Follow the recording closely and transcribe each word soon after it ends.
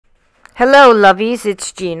Hello, lovies.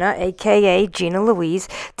 It's Gina, aka Gina Louise.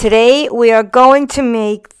 Today we are going to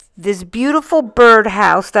make this beautiful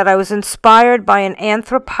birdhouse that I was inspired by an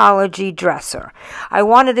Anthropologie dresser. I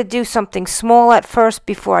wanted to do something small at first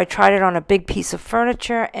before I tried it on a big piece of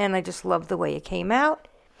furniture, and I just loved the way it came out.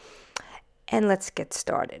 And let's get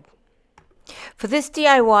started. For this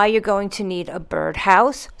DIY, you're going to need a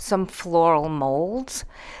birdhouse, some floral molds,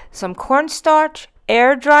 some cornstarch,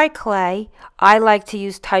 air dry clay. I like to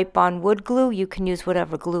use Type Bond wood glue. You can use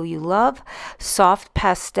whatever glue you love. Soft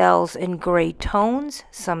pastels in gray tones,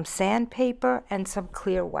 some sandpaper, and some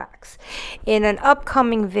clear wax. In an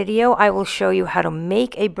upcoming video, I will show you how to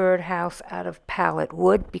make a birdhouse out of pallet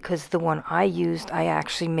wood, because the one I used, I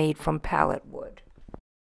actually made from pallet wood.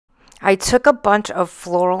 I took a bunch of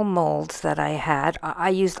floral molds that I had. I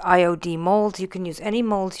used IOD molds. You can use any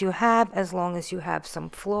molds you have as long as you have some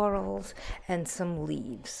florals and some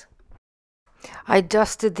leaves. I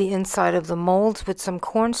dusted the inside of the molds with some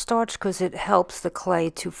cornstarch because it helps the clay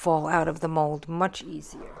to fall out of the mold much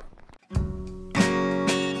easier.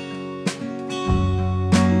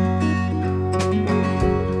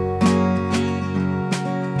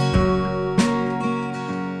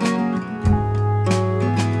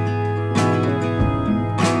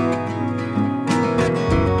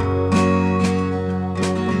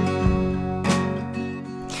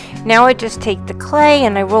 Now I just take the clay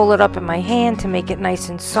and I roll it up in my hand to make it nice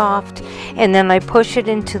and soft, and then I push it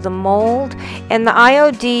into the mold. And the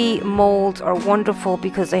IOD molds are wonderful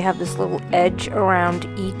because they have this little edge around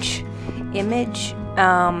each image,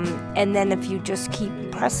 and then if you just keep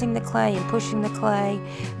pressing the clay and pushing the clay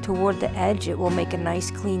toward the edge, it will make a nice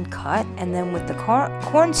clean cut. And then with the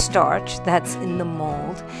cornstarch that's in the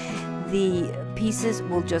mold, the pieces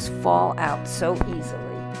will just fall out so easily.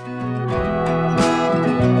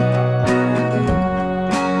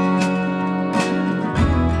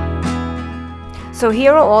 So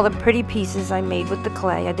here are all the pretty pieces I made with the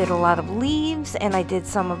clay. I did a lot of leaves, and I did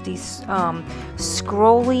some of these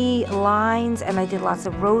scrolly lines, and I did lots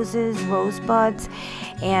of roses, rosebuds.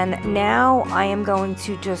 And now I am going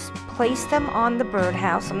to just place them on the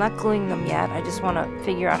birdhouse. I'm not gluing them yet. I just want to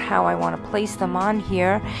figure out how I want to place them on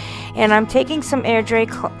here. And I'm taking some air dry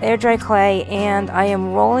clay, and I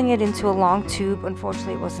am rolling it into a long tube.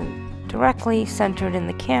 Unfortunately, it wasn't directly centered in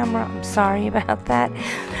the camera. I'm sorry about that.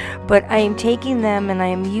 But I am taking them and I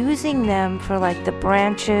am using them for like the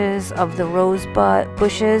branches of the rosebud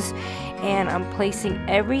bushes, and I'm placing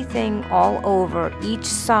everything all over each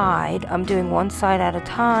side. I'm doing one side at a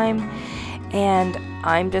time, and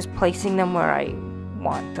I'm just placing them where I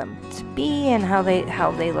want them to be and how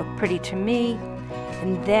they look pretty to me.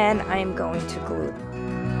 And then I'm going to glue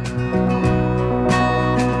them.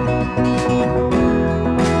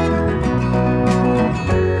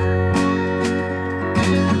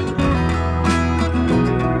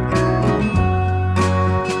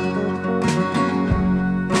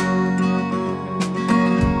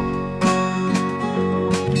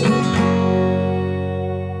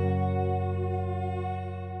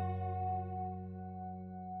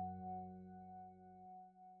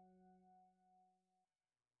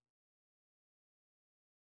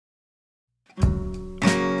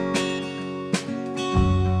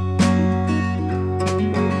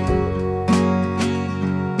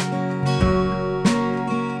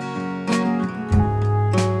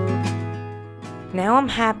 Now I'm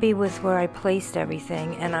happy with where I placed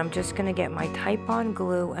everything, and I'm just going to get my Type Bond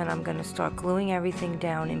glue and I'm going to start gluing everything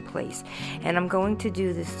down in place. And I'm going to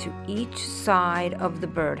do this to each side of the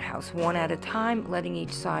birdhouse, one at a time, letting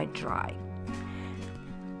each side dry.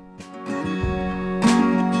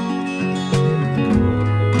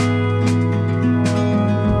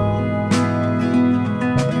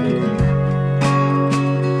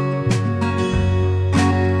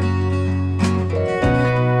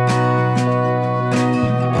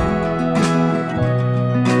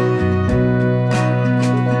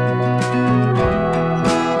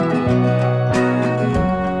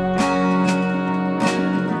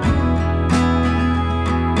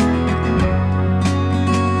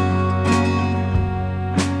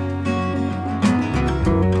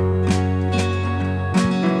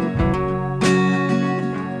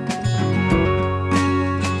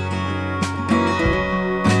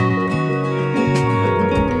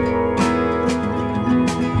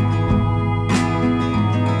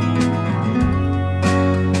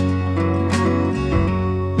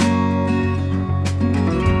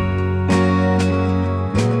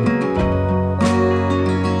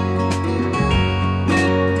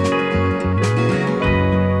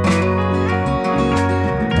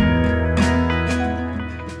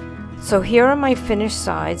 So here are my finished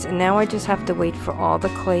sides, and now I just have to wait for all the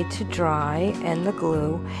clay to dry and the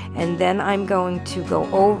glue, and then I'm going to go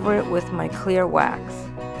over it with my clear wax.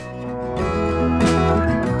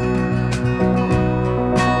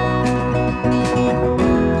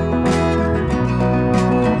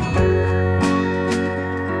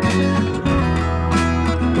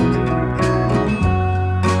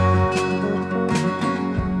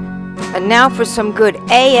 And now for some good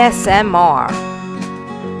ASMR.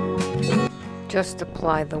 Just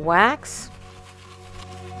apply the wax.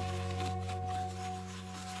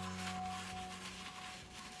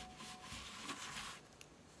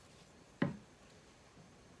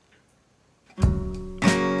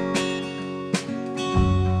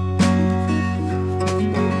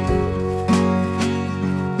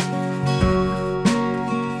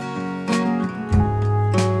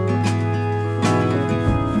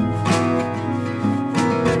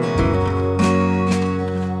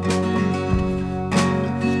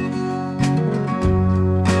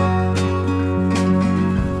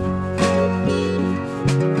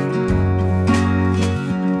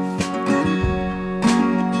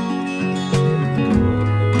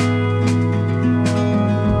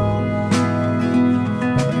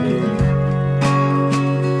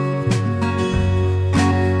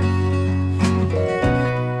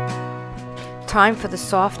 Time for the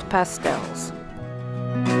soft pastels.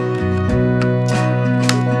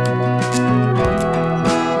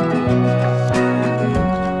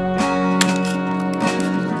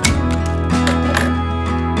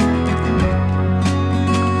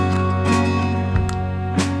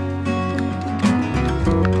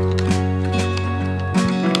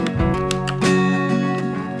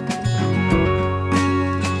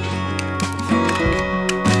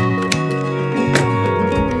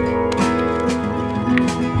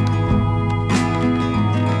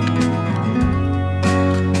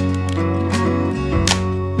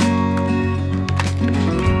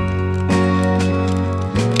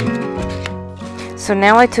 So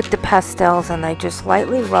now I took the pastels and I just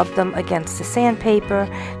lightly rubbed them against the sandpaper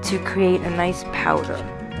to create a nice powder.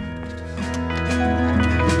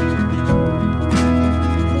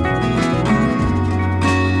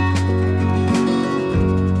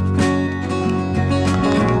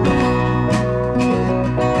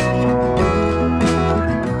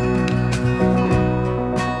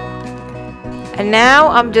 And now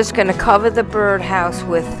I'm just going to cover the birdhouse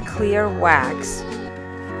with clear wax.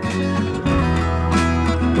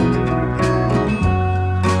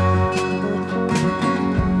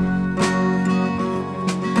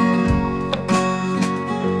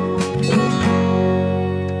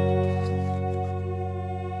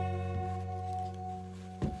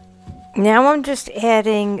 Now I'm just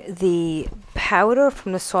adding the powder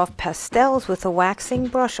from the soft pastels with a waxing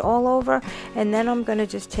brush all over, and then I'm going to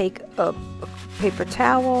just take a paper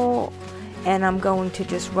towel and I'm going to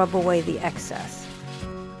just rub away the excess.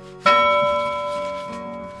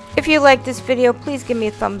 If you like this video, please give me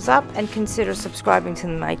a thumbs up and consider subscribing to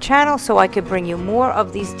my channel so I could bring you more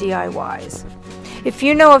of these DIYs. If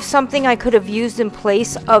you know of something I could have used in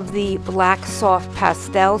place of the black soft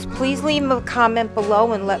pastels, please leave a comment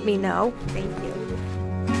below and let me know. Thank you.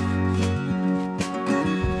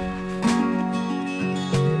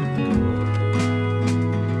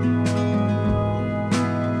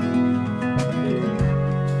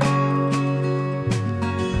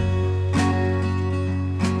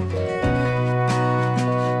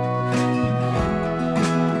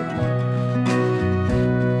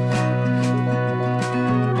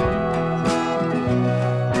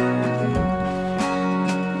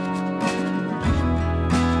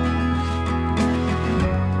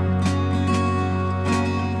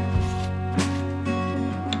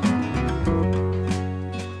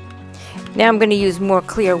 Now I'm going to use more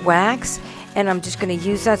clear wax, and I'm just going to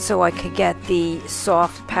use that so I could get the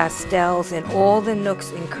soft pastels in all the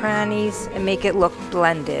nooks and crannies and make it look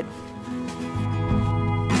blended.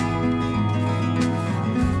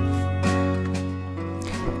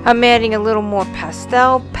 I'm adding a little more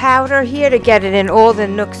pastel powder here to get it in all the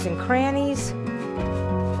nooks and crannies.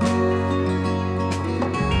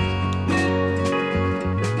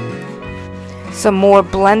 Some more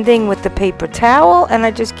blending with the paper towel, and I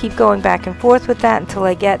just keep going back and forth with that until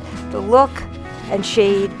I get the look and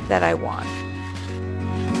shade that I want.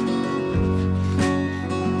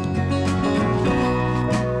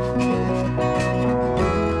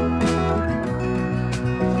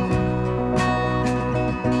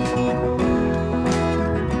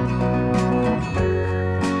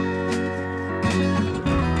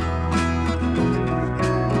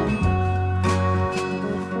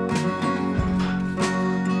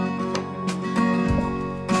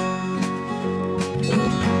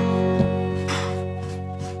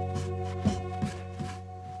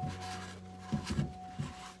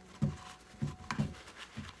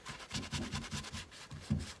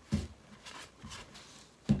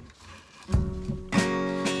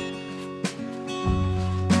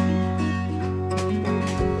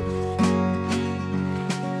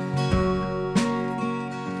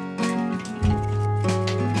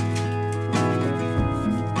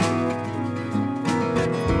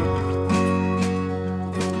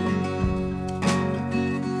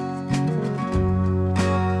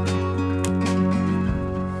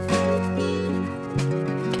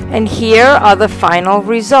 And here are the final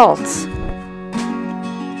results.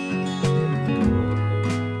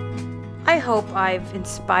 I hope I've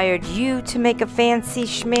inspired you to make a fancy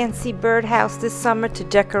schmancy birdhouse this summer to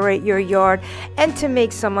decorate your yard and to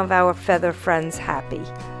make some of our feather friends happy.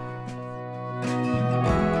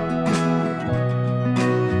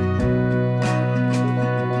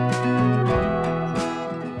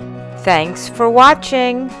 Thanks for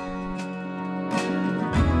watching.